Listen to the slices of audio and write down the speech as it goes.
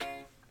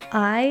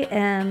I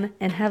am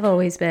and have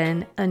always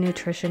been a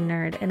nutrition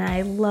nerd, and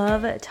I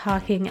love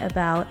talking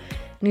about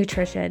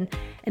nutrition.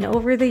 And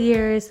over the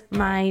years,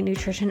 my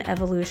nutrition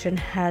evolution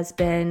has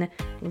been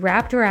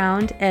wrapped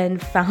around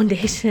and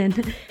foundation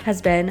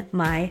has been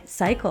my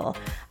cycle.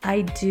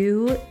 I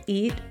do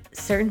eat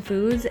certain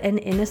foods and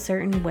in a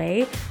certain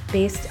way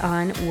based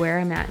on where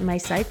I'm at in my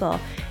cycle.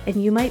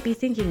 And you might be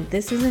thinking,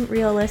 this isn't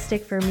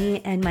realistic for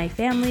me and my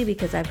family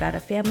because I've got a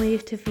family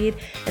to feed.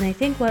 And I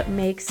think what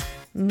makes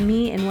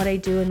me and what I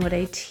do and what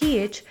I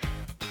teach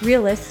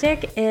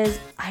realistic is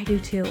I do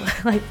too.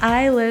 Like,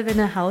 I live in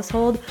a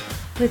household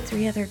with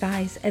 3 other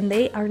guys, and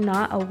they are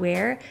not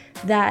aware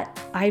that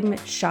I'm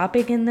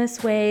shopping in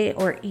this way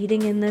or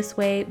eating in this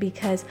way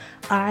because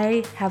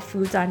I have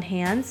foods on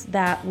hand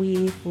that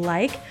we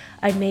like.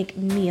 I make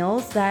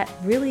meals that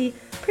really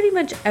pretty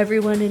much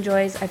everyone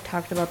enjoys. I've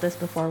talked about this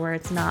before, where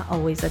it's not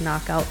always a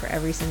knockout for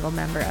every single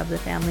member of the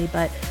family,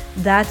 but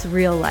that's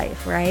real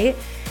life, right?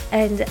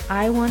 And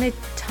I want to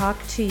talk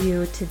to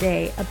you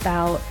today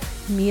about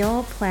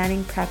meal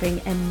planning,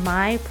 prepping, and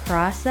my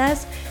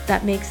process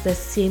that makes this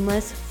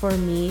seamless for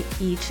me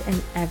each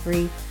and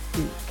every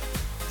week.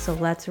 So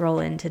let's roll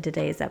into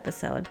today's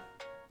episode.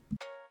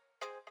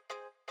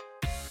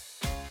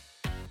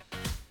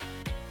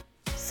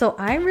 So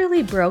I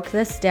really broke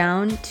this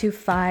down to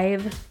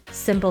 5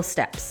 simple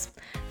steps.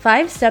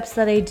 5 steps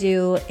that I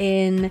do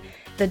in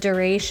the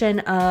duration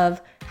of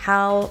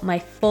how my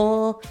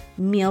full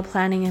meal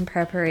planning and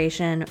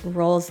preparation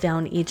rolls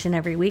down each and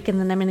every week. And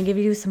then I'm going to give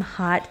you some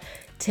hot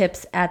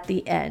tips at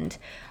the end.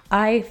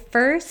 I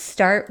first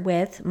start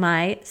with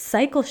my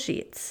cycle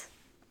sheets.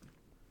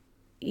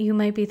 You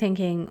might be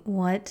thinking,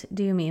 what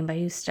do you mean by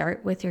you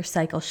start with your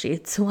cycle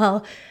sheets?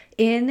 Well,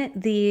 in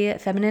the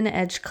Feminine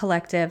Edge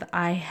Collective,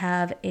 I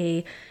have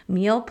a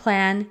meal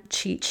plan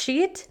cheat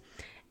sheet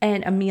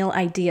and a meal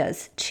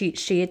ideas cheat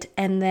sheet,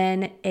 and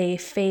then a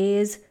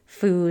phase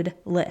food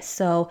list.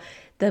 So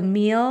the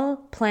meal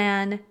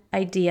plan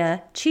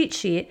idea cheat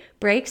sheet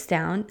breaks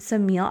down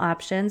some meal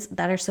options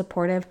that are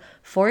supportive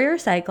for your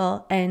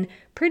cycle and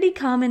pretty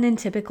common and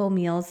typical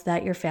meals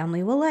that your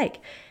family will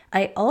like.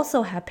 I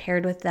also have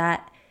paired with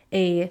that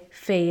a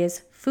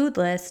phase food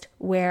list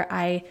where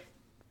I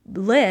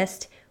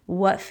list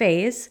what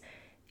phase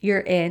you're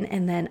in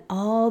and then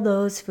all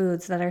those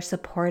foods that are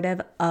supportive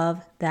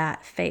of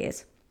that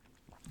phase.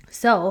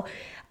 So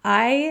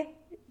I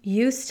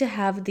used to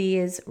have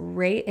these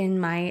right in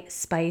my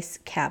spice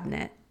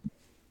cabinet.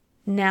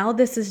 Now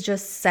this is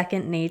just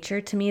second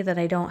nature to me that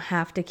I don't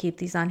have to keep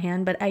these on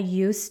hand, but I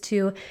used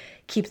to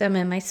keep them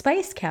in my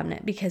spice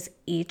cabinet because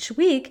each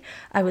week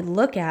I would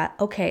look at,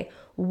 okay,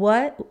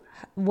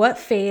 what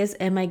phase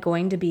am I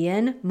going to be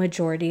in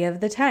majority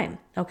of the time?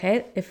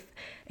 Okay, if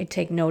I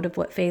take note of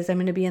what phase I'm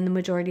going to be in the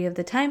majority of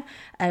the time,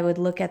 I would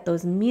look at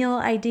those meal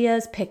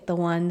ideas, pick the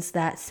ones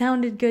that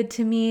sounded good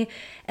to me,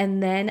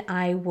 and then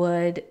I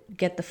would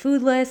get the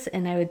food list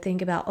and I would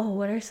think about,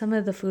 what are some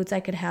of the foods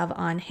I could have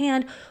on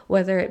hand,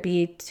 whether it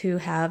be to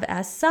have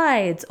as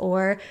sides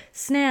or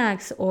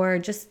snacks or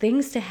just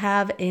things to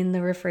have in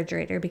the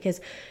refrigerator, because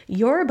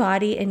your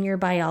body and your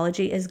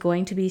biology is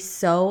going to be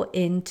so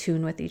in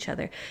tune with each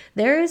other.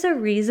 There is a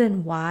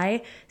reason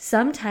why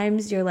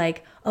sometimes you're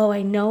like,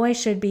 I know I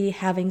should be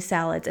having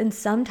salads. And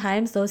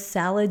sometimes those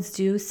salads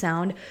do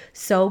sound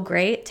so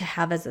great to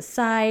have as a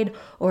side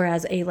or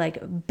as a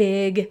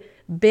big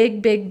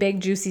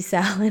juicy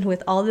salad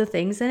with all the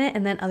things in it.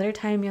 And then other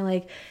time you're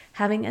like,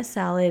 having a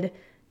salad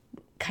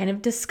kind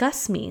of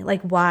disgusts me.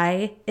 Like,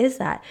 why is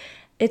that?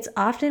 It's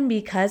often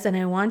because, and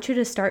I want you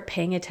to start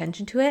paying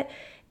attention to it,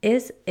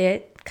 is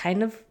it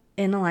kind of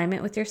in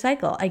alignment with your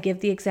cycle. I give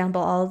the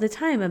example all the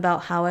time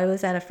about how I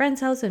was at a friend's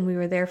house and we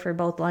were there for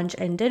both lunch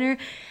and dinner,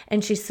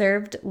 and she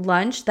served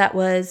lunch that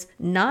was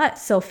not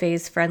so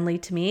phase friendly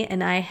to me,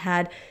 and I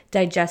had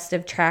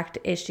digestive tract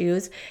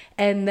issues,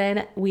 and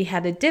then we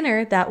had a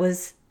dinner that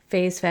was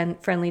phase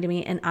friendly to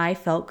me and I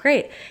felt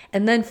great.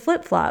 And then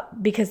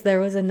flip-flop, because there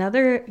was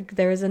another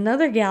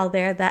gal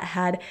there that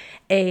had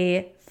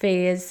a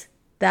phase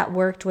that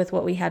worked with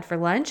what we had for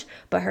lunch,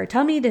 but her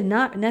tummy did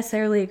not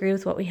necessarily agree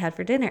with what we had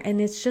for dinner.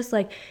 And it's just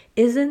like,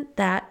 isn't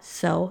that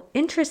so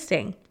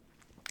interesting?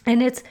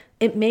 And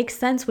it makes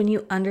sense when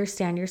you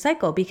understand your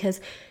cycle,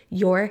 because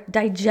your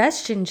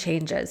digestion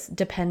changes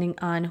depending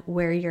on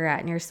where you're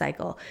at in your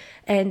cycle,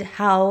 and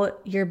how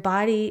your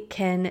body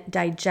can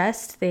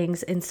digest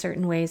things in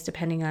certain ways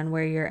depending on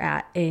where you're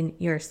at in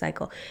your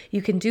cycle.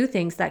 You can do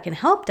things that can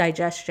help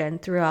digestion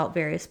throughout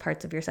various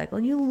parts of your cycle.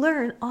 And you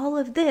learn all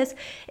of this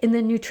in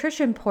the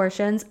nutrition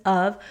portions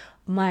of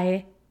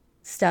my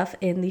stuff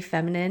in the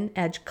Feminine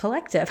Edge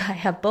Collective. I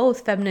have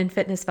both Feminine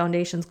Fitness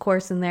Foundations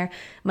course in there,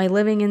 my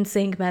Living in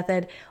Sync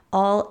method,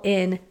 all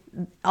in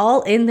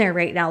there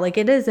right now. Like,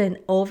 it is an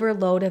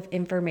overload of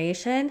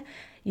information.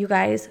 You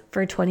guys,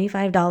 for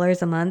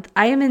 $25 a month,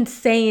 I am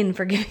insane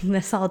for giving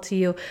this all to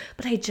you,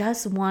 but I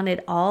just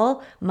wanted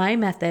all my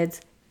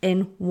methods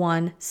in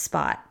one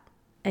spot.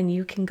 And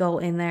you can go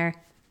in there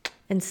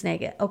and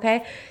snag it,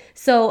 okay?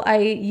 So I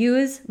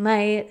use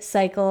my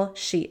cycle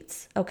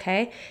sheets,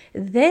 okay?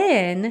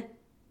 Then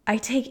I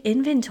take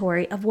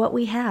inventory of what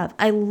we have.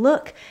 I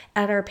look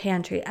at our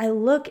pantry. I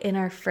look in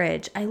our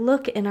fridge. I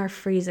look in our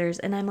freezers,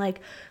 and I'm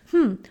like,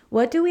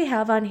 what do we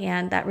have on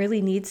hand that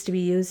really needs to be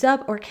used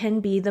up or can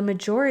be the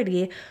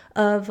majority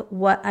of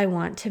what I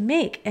want to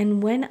make?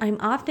 And when I'm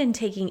often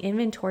taking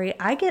inventory,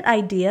 I get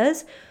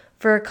ideas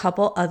for a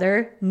couple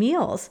other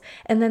meals.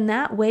 And then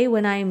that way,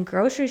 when I'm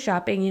grocery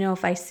shopping,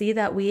 if I see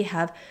that we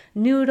have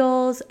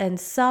noodles and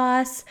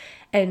sauce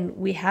and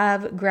we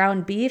have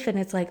ground beef, and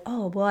it's like,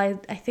 oh, well,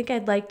 I think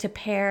I'd like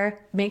to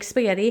make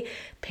spaghetti,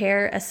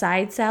 pair a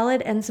side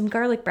salad and some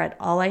garlic bread.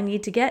 All I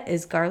need to get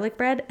is garlic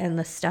bread and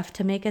the stuff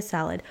to make a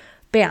salad.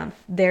 Bam,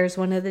 there's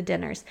one of the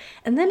dinners.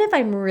 And then if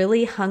I'm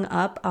really hung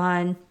up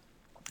on,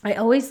 I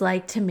always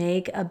like to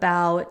make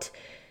about,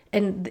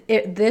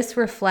 this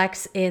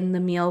reflects in the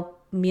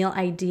meal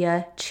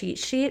idea cheat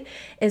sheet,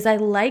 is I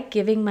like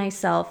giving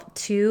myself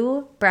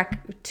two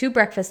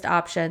breakfast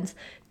options,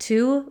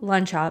 two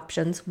lunch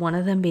options, one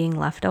of them being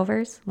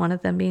leftovers.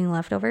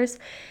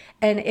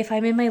 And if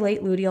I'm in my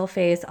late luteal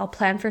phase, I'll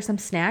plan for some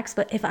snacks.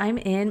 But if I'm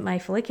in my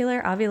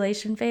follicular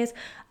ovulation phase,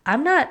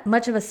 I'm not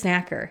much of a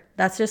snacker.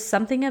 That's just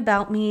something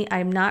about me.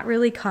 I'm not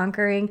really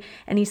conquering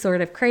any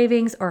sort of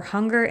cravings or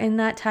hunger in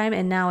that time.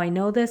 And now I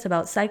know this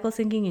about cycle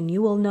syncing, and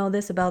you will know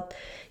this about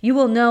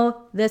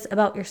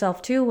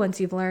yourself too once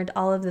you've learned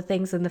all of the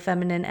things in the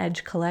Feminine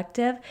Edge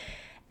Collective.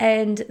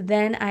 And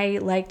then I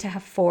like to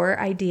have 4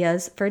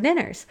 ideas for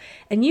dinners.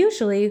 And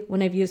usually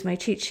when I've used my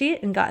cheat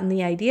sheet and gotten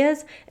the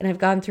ideas and I've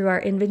gone through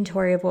our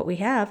inventory of what we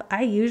have,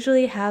 I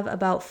usually have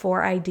about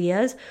 4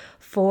 ideas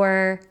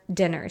for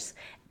dinners.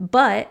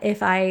 But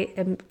if I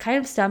am kind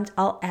of stumped,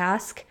 I'll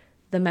ask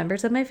the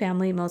members of my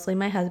family, mostly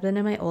my husband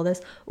and my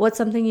oldest, what's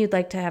something you'd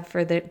like to have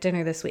for the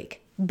dinner this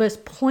week?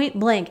 But point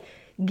blank,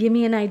 give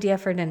me an idea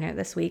for dinner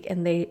this week.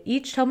 And they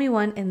each tell me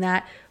one, and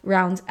that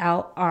rounds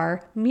out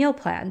our meal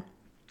plan.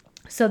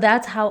 So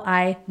that's how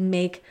I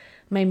make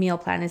my meal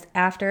plan, is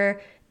after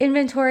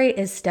inventory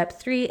is step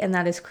 3, and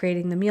that is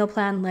creating the meal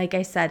plan. Like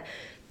I said,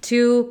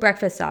 2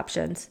 breakfast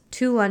options,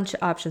 2 lunch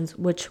options,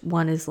 which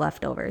one is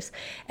leftovers.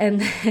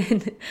 And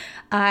then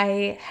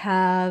I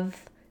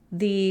have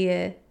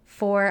the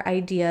 4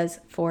 ideas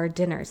for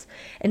dinners.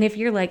 And if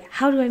you're like,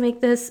 how do I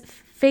make this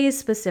phase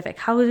specific?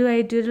 How do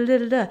I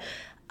do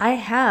I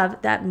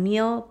have that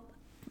meal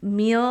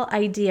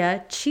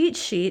idea cheat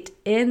sheet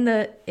in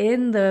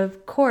the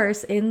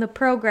course, in the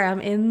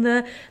program, in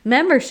the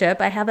membership.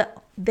 I have it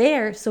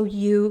there so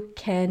you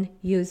can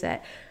use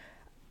it.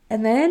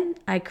 And then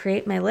I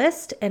create my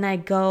list and I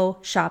go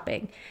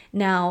shopping.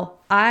 Now,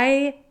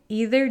 I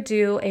either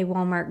do a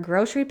Walmart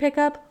grocery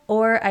pickup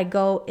or I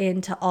go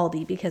into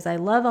Aldi, because I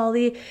love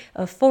Aldi,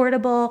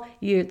 affordable.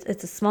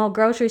 It's a small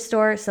grocery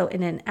store, so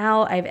in and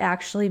out. I've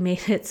actually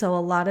made it so a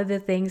lot of the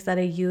things that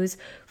I use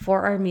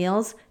for our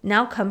meals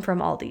now come from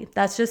Aldi.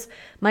 That's just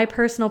my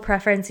personal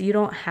preference. You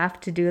don't have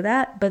to do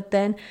that. But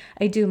then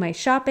I do my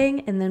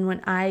shopping, and then when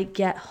I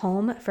get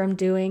home from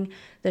doing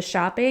the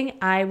shopping,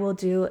 I will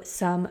do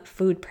some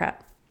food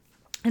prep.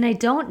 And I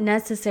don't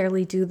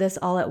necessarily do this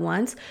all at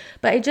once,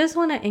 but I just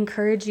want to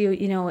encourage you,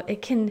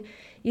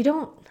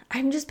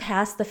 I'm just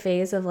past the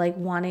phase of like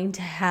wanting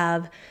to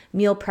have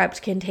meal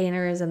prepped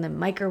containers and then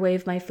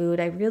microwave my food.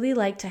 I really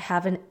like to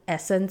have an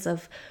essence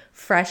of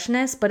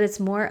freshness, but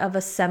it's more of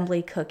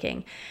assembly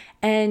cooking.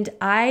 And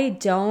I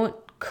don't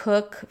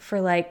cook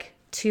for like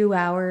 2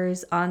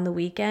 hours on the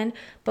weekend,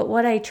 but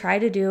what I try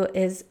to do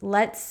is,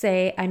 let's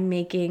say I'm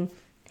making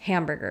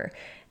hamburger.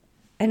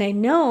 And I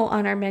know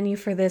on our menu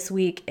for this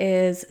week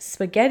is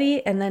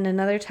spaghetti, and then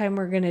another time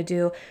we're going to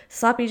do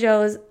sloppy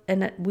joes,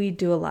 and we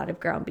do a lot of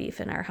ground beef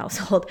in our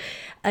household.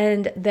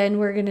 And then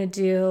we're going to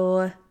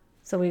do,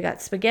 so we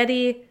got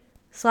spaghetti,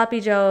 sloppy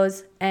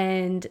joes,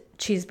 and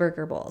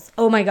cheeseburger bowls.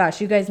 Oh my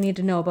gosh, you guys need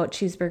to know about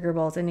cheeseburger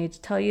bowls. I need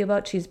to tell you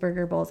about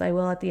cheeseburger bowls. I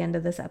will at the end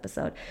of this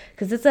episode,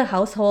 because it's a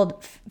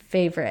household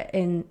favorite,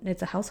 and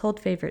it's a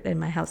household favorite in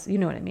my house. You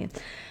know what I mean?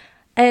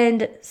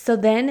 And so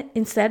then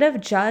instead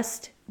of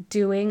just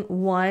doing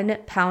 1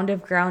 pound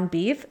of ground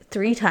beef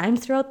 3 times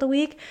throughout the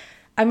week,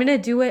 I'm going to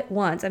do it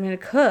once. I'm going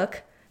to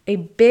cook a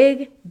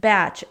big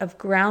batch of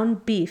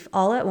ground beef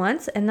all at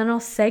once, and then I'll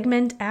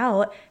segment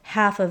out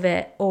half of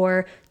it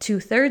or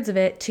 2/3 of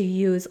it to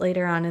use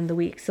later on in the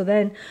week. So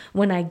then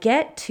when I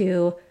get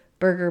to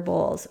burger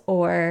bowls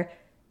or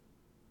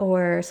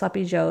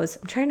sloppy joes,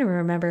 I'm trying to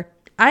remember.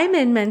 I'm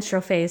in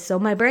menstrual phase, so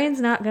my brain's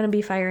not going to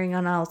be firing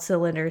on all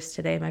cylinders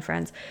today, my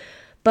friends.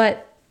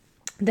 But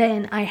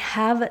then I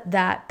have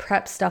that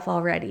prep stuff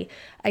already.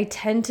 I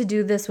tend to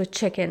do this with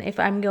chicken. If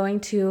I'm going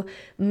to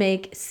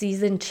make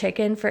seasoned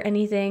chicken for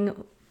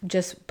anything,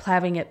 just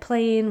having it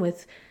plain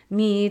with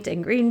meat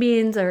and green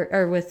beans,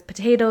 or with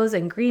potatoes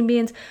and green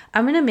beans,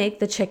 I'm going to make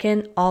the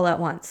chicken all at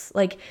once.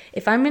 Like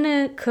if I'm going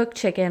to cook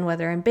chicken,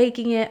 whether I'm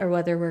baking it or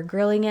whether we're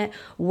grilling it,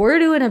 we're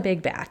doing a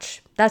big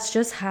batch. That's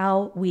just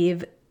how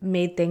we've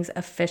made things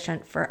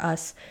efficient for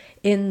us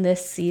in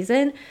this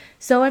season.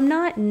 So I'm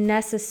not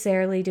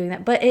necessarily doing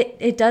that, but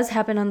it does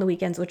happen on the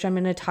weekends, which I'm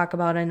going to talk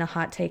about in a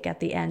hot take at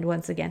the end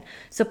once again.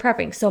 So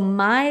prepping. So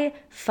my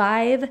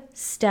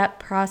 5-step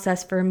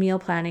process for meal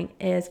planning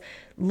is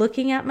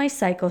looking at my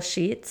cycle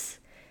sheets,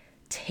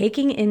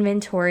 taking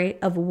inventory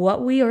of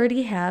what we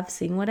already have,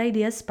 seeing what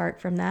ideas spark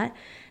from that,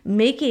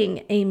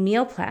 making a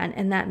meal plan,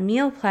 and that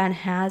meal plan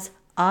has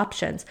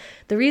options.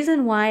 The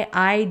reason why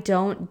I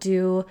don't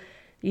do,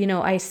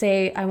 I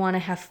say I want to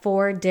have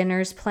 4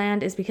 dinners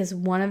planned is because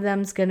one of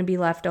them's going to be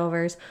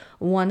leftovers.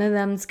 One of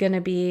them's going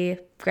to be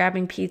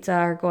grabbing pizza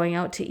or going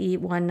out to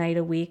eat one night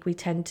a week. We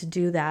tend to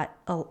do that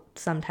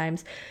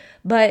sometimes.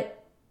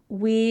 But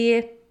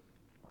we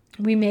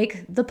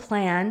make the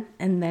plan,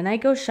 and then I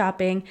go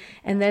shopping,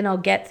 and then I'll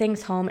get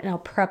things home and I'll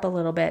prep a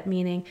little bit,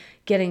 meaning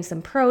getting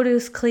some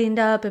produce cleaned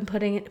up and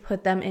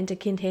put them into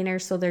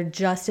containers so they're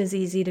just as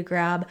easy to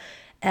grab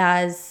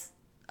as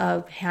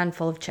a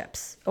handful of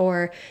chips.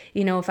 Or,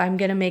 if I'm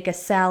going to make a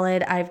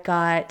salad, I've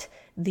got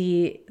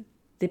the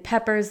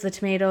peppers, the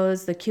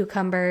tomatoes, the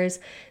cucumbers,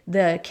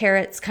 the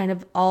carrots kind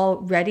of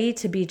all ready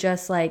to be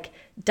just like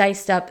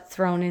diced up,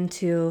 thrown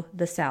into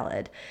the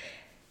salad.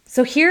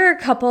 So here are a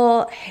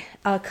couple,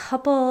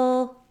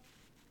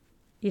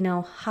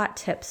 hot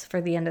tips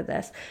for the end of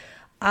this.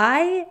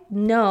 I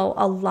know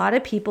a lot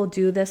of people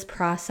do this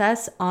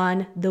process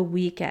on the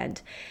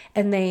weekend,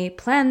 and they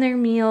plan their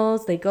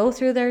meals, they go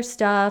through their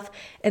stuff,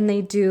 and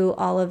they do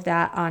all of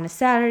that on a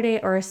Saturday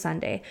or a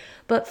Sunday.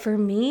 But for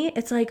me,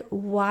 it's like,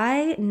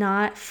 why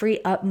not free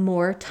up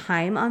more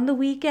time on the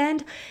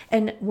weekend?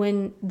 And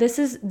when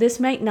this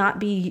might not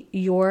be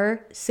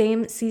your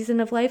same season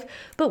of life,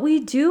 but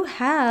we do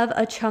have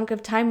a chunk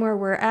of time where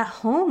we're at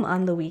home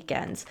on the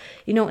weekends.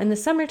 In the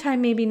summertime,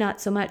 maybe not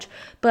so much,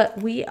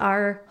 but we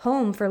are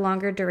home for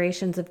longer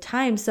durations of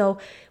time. So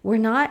we're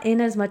not in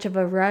as much of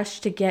a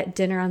rush to get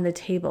dinner on the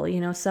table.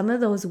 Some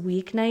of those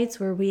weeknights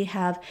where we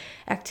have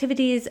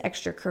activities,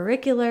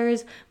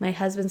 extracurriculars, my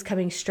husband's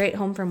coming straight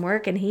home from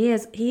work and he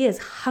is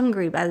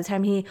hungry by the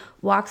time he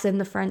walks in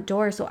the front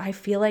door. So I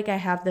feel like I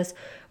have this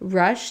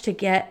rush to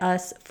get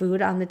us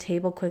food on the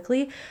table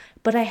quickly,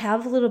 but I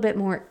have a little bit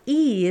more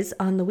ease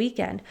on the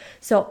weekend.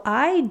 So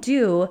I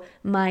do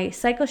my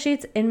cycle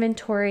sheets,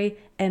 inventory,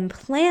 and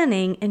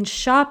planning and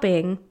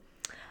shopping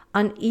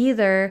on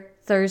either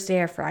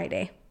Thursday or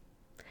Friday.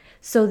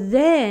 So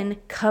then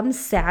come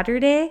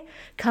Saturday,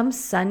 come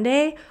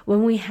Sunday,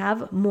 when we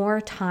have more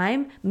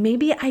time,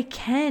 maybe I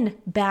can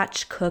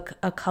batch cook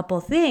a couple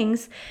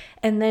things,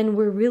 and then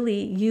we're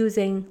really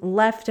using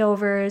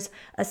leftovers,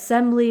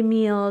 assembly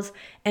meals,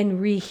 and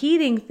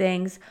reheating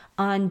things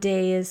on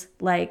days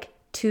like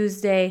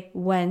Tuesday,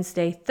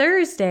 Wednesday,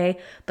 Thursday.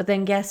 But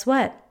then guess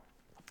what?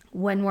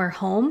 When we're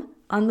home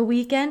on the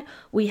weekend,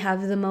 we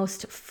have the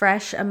most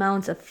fresh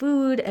amounts of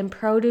food and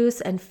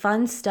produce and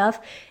fun stuff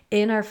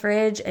in our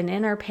fridge and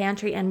in our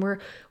pantry, and we're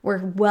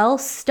well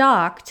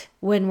stocked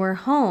when we're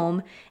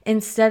home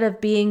instead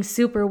of being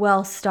super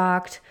well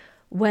stocked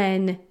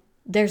when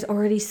there's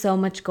already so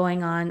much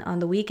going on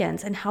the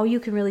weekends. And how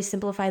you can really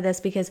simplify this,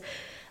 because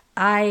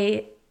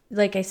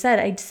like I said,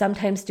 I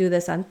sometimes do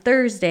this on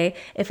Thursday.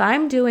 If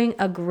I'm doing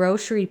a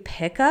grocery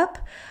pickup,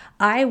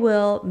 I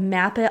will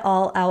map it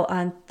all out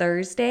on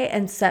Thursday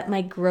and set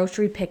my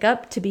grocery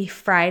pickup to be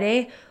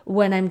Friday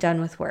when I'm done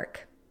with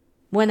work.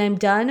 When I'm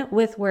done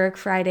with work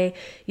Friday,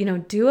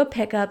 do a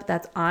pickup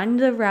that's on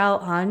the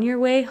route, on your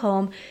way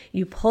home.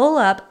 You pull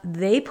up,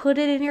 they put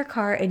it in your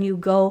car, and you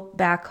go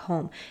back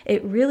home.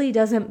 It really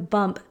doesn't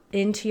bump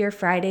into your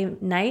Friday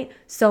night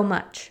so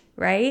much,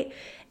 right?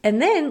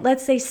 And then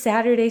let's say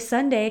Saturday,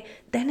 Sunday,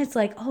 then it's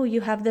like, oh,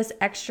 you have this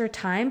extra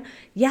time.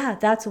 Yeah,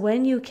 that's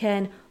when you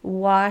can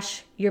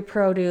wash your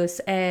produce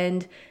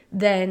and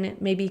then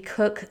maybe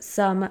cook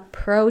some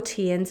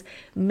proteins,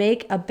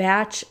 make a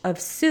batch of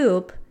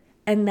soup,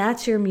 and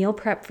that's your meal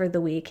prep for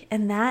the week.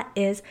 And that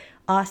is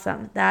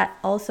awesome. That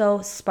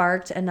also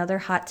sparked another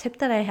hot tip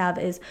that I have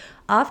is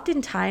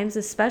oftentimes,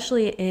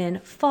 especially in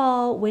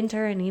fall,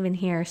 winter, and even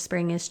here,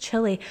 spring is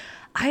chilly,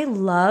 I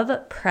love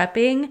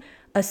prepping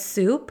a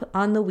soup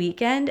on the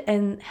weekend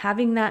and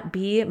having that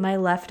be my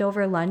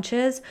leftover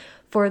lunches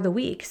for the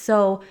week.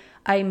 So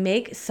I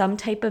make some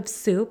type of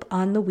soup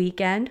on the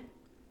weekend,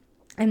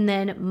 and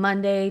then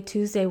Monday,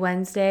 Tuesday,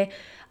 Wednesday,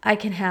 I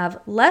can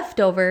have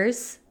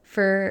leftovers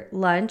for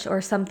lunch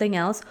or something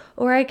else,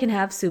 or I can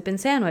have soup and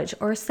sandwich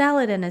or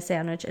salad and a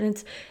sandwich. And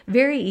it's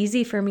very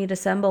easy for me to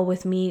assemble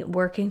with me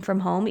working from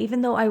home.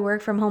 Even though I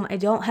work from home, I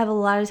don't have a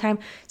lot of time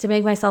to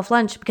make myself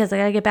lunch because I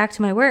got to get back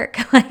to my work.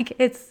 Like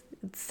it's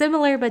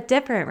similar but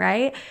different,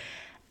 right?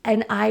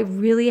 And I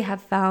really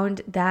have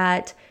found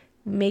that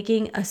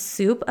making a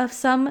soup of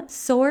some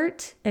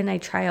sort, and I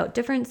try out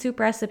different soup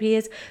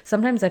recipes.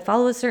 Sometimes I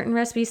follow a certain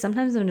recipe.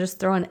 Sometimes I'm just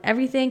throwing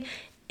everything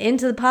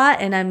into the pot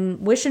and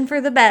I'm wishing for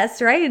the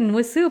best, right? And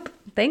with soup,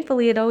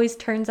 thankfully, it always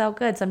turns out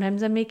good.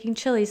 Sometimes I'm making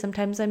chili.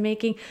 Sometimes I'm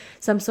making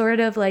some sort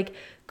of like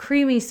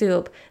creamy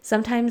soup.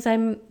 Sometimes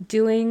I'm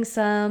doing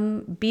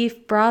some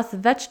beef broth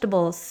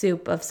vegetable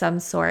soup of some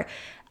sort.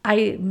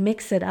 I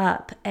mix it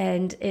up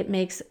and it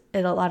makes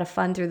it a lot of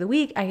fun through the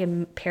week. I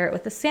can pair it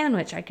with a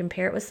sandwich. I can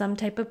pair it with some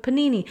type of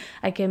panini.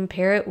 I can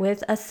pair it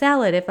with a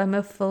salad if I'm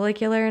a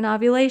follicular and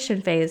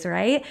ovulation phase,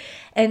 right?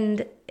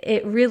 And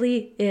it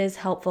really is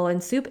helpful.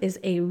 And soup is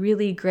a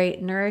really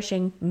great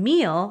nourishing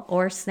meal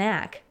or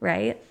snack,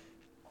 right?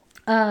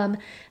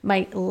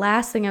 My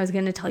last thing I was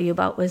going to tell you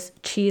about was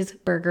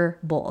cheeseburger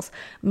bowls.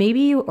 Maybe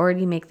you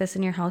already make this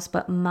in your house,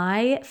 but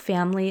my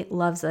family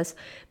loves this.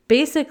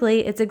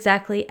 Basically, it's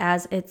exactly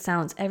as it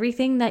sounds.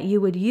 Everything that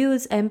you would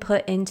use and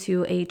put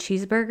into a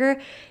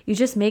cheeseburger, you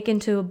just make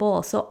into a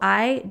bowl. So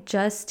I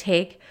just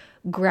take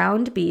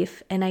ground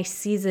beef and I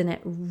season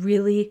it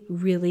really,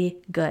 really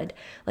good.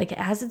 Like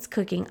as it's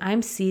cooking,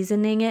 I'm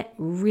seasoning it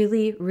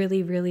really,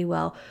 really, really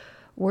well.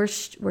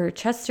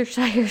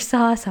 Worcestershire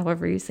sauce,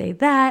 however you say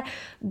that,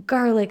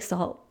 garlic,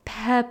 salt,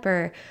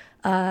 pepper,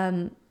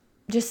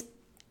 just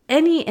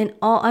any and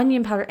all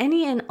onion powder,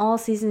 any and all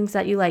seasonings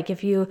that you like.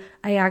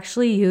 I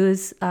actually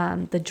use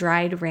the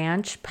dried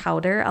ranch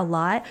powder a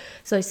lot.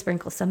 So I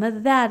sprinkle some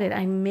of that and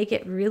I make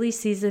it really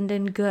seasoned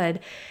and good.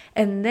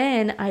 And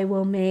then I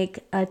will make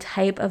a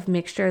type of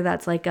mixture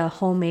that's like a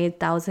homemade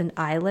Thousand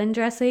Island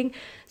dressing.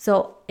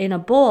 So in a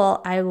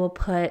bowl, I will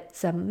put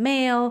some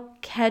mayo,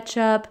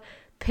 ketchup,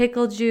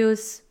 pickle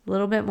juice, a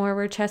little bit more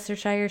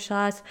Worcestershire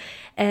sauce,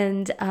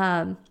 and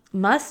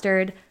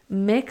mustard.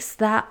 Mix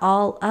that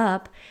all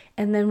up.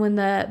 And then when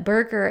the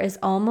burger is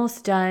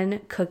almost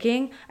done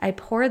cooking, I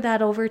pour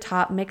that over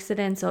top, mix it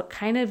in. So it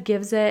kind of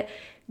gives it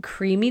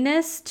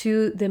creaminess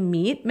to the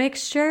meat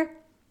mixture.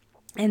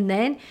 And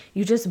then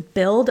you just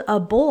build a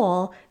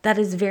bowl that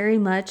is very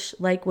much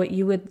like what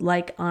you would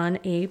like on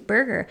a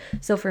burger.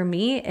 So for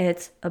me,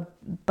 it's a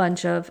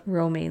bunch of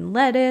romaine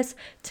lettuce,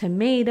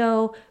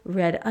 tomato,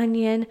 red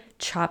onion,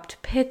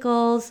 chopped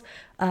pickles.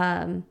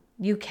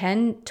 You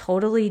can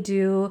totally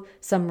do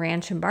some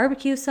ranch and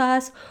barbecue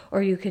sauce,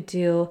 or you could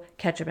do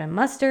ketchup and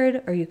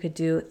mustard, or you could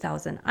do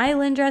Thousand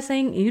Island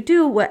dressing. You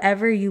do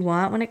whatever you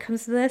want when it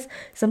comes to this.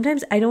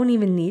 Sometimes I don't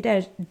even need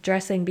a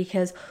dressing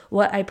because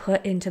what I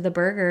put into the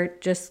burger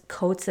just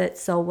coats it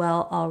so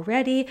well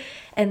already.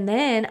 And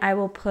then I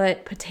will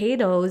put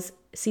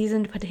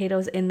seasoned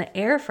potatoes in the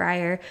air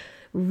fryer,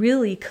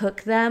 really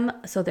cook them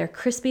so they're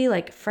crispy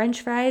like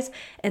French fries.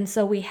 And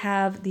so we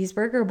have these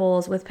burger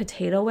bowls with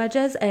potato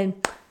wedges, and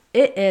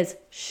it is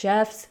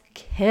chef's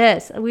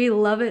kiss. We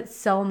love it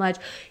so much.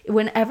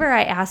 Whenever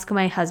I ask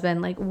my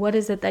husband, like, what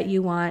is it that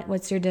you want?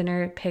 What's your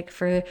dinner pick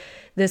for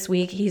this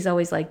week? He's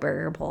always like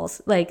burger bowls.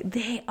 Like,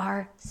 they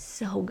are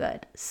so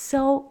good,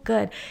 so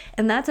good.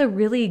 And that's a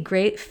really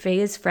great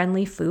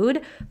phase-friendly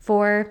food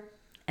for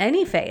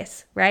any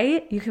phase,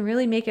 right? You can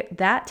really make it,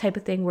 that type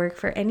of thing, work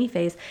for any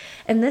phase.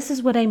 And this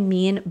is what I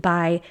mean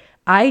by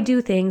I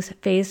do things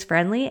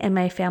phase-friendly and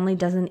my family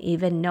doesn't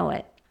even know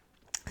it.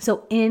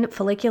 So in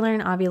follicular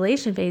and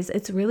ovulation phase,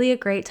 it's really a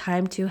great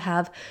time to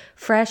have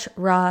fresh,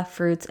 raw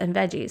fruits and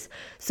veggies.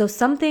 So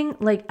something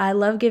like, I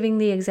love giving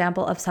the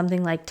example of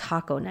something like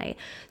taco night.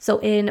 So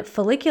in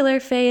follicular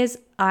phase,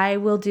 I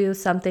will do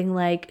something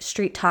like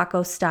street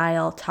taco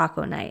style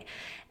taco night,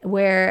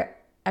 where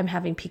I'm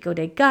having pico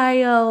de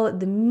gallo,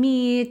 the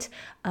meat,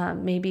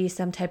 maybe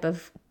some type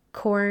of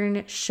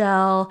corn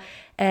shell,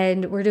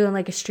 and we're doing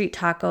like a street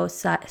taco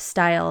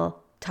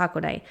style taco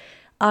night.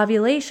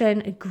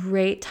 Ovulation, a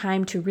great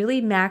time to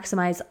really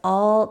maximize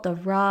all the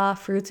raw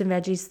fruits and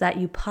veggies that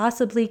you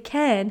possibly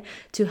can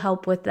to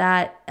help with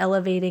that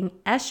elevating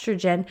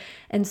estrogen.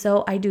 And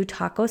so I do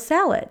taco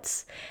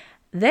salads.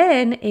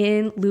 Then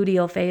in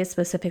luteal phase,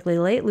 specifically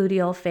late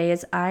luteal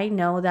phase, I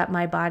know that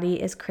my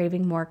body is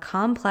craving more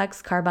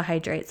complex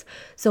carbohydrates.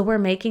 So we're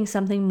making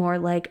something more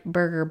like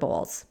taco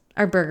bowls,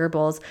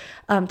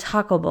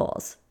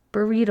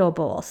 burrito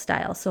bowl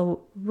style.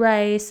 So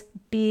rice,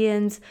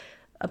 beans,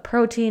 a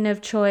protein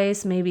of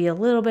choice, maybe a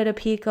little bit of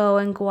pico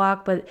and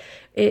guac, but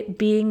it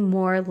being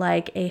more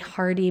like a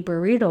hearty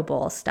burrito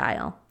bowl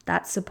style.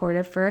 That's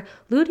supportive for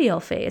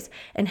luteal phase.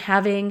 And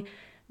having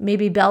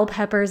maybe bell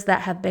peppers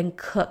that have been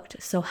cooked,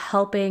 so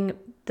helping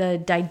the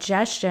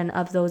digestion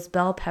of those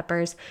bell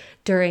peppers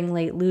during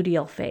late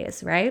luteal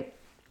phase, right?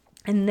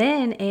 And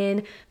then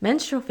in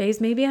menstrual phase,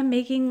 maybe I'm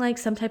making like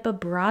some type of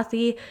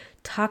brothy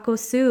taco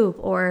soup,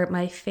 or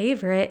my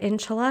favorite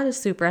enchilada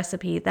soup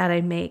recipe that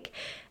I make.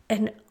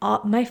 And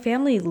my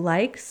family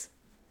likes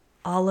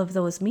all of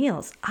those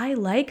meals. I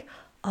like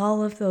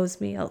all of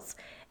those meals.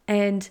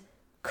 And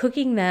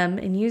cooking them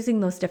and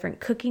using those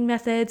different cooking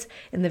methods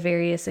and the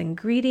various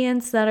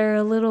ingredients that are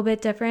a little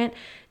bit different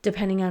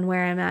depending on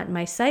where I'm at in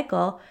my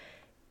cycle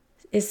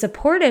is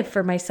supportive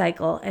for my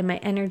cycle and my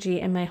energy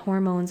and my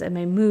hormones and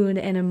my mood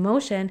and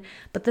emotion.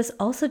 But this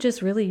also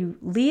just really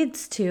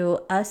leads to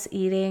us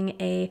eating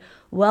a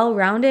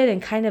well-rounded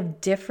and kind of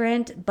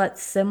different but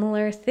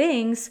similar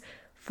things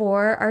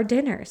for our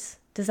dinners.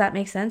 Does that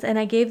make sense? And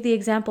I gave the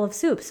example of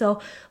soup. So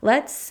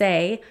let's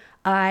say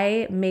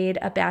I made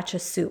a batch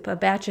of soup, a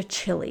batch of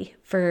chili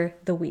for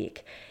the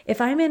week. If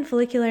I'm in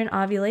follicular and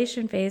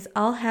ovulation phase,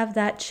 I'll have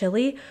that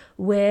chili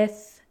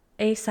with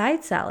a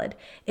side salad.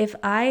 If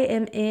I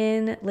am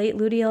in late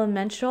luteal and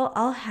menstrual,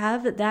 I'll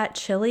have that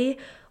chili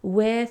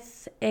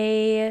with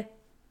a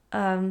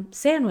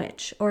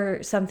sandwich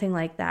or something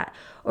like that.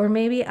 Or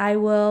maybe I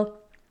will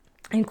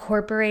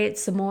incorporate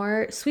some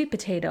more sweet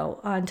potato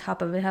on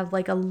top of it, have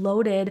like a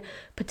loaded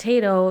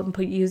potato and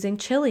using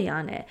chili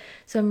on it.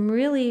 So I'm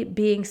really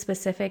being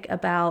specific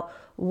about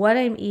what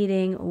I'm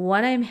eating,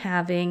 what I'm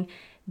having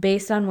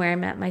based on where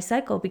I'm at my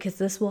cycle, because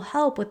this will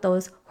help with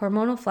those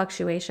hormonal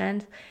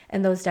fluctuations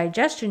and those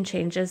digestion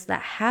changes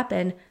that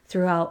happen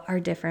throughout our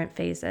different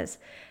phases.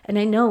 And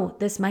I know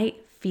this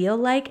might feel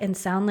like and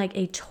sound like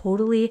a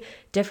totally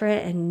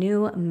different and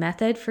new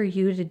method for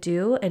you to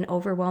do and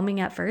overwhelming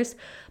at first,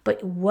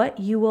 but what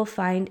you will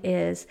find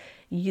is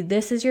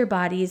this is your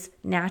body's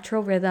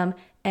natural rhythm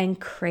and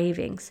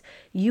cravings.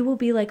 You will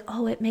be like,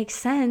 oh, it makes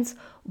sense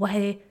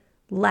why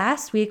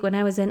last week when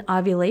I was in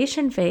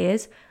ovulation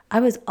phase, I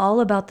was all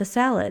about the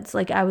salads.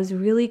 Like I was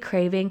really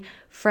craving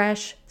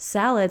fresh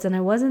salads and I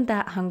wasn't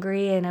that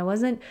hungry and I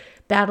wasn't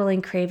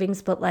battling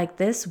cravings, but like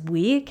this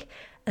week,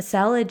 a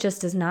salad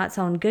just does not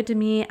sound good to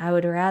me. I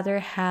would rather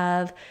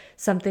have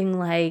something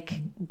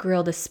like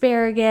grilled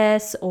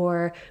asparagus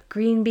or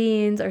green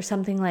beans or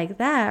something like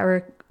that,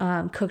 or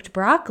cooked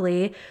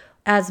broccoli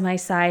as my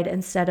side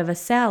instead of a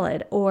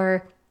salad.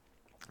 Or,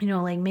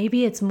 like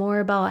maybe it's more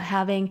about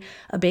having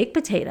a baked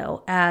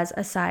potato as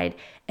a side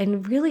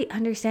and really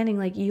understanding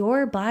like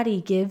your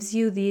body gives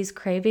you these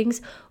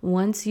cravings.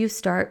 Once you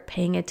start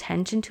paying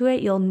attention to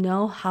it, you'll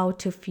know how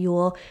to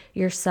fuel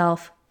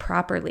yourself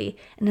properly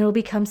and it'll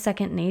become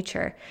second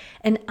nature.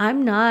 And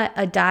I'm not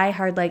a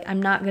diehard, like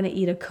I'm not going to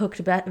eat a cooked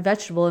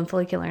vegetable in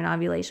follicular and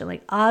ovulation.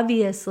 Like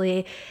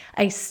obviously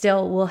I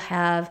still will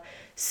have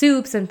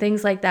soups and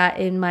things like that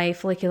in my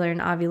follicular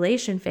and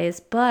ovulation phase,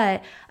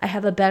 but I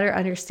have a better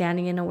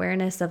understanding and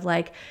awareness of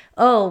like,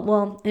 oh,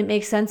 well, it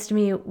makes sense to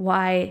me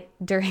why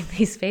during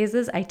these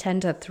phases I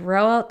tend to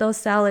throw out those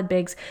salad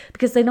bigs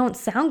because they don't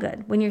sound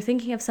good. When you're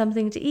thinking of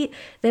something to eat,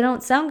 they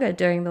don't sound good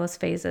during those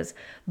phases.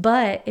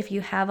 But if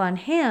you have on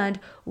hand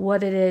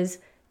what it is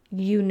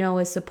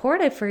is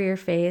supportive for your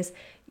phase,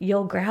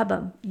 you'll grab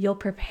them, you'll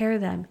prepare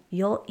them,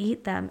 you'll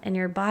eat them, and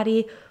your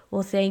body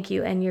will thank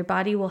you, and your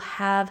body will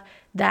have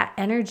that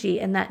energy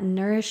and that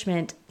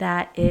nourishment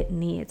that it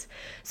needs.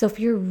 So if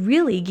you're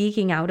really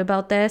geeking out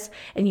about this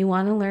and you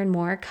want to learn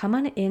more, come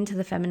on into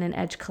the Feminine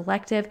Edge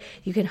Collective.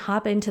 You can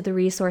hop into the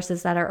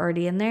resources that are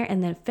already in there.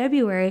 And then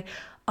February,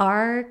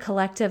 our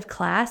collective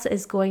class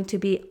is going to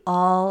be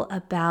all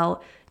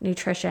about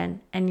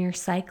nutrition and your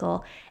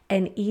cycle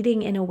and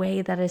eating in a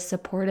way that is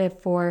supportive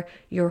for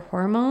your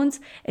hormones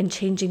and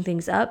changing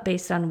things up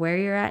based on where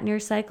you're at in your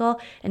cycle.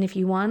 And if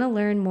you want to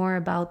learn more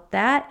about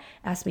that,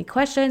 ask me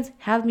questions,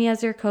 have me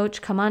as your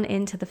coach, come on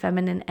into the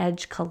Feminine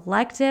Edge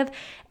Collective,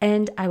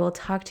 and I will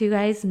talk to you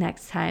guys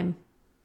next time.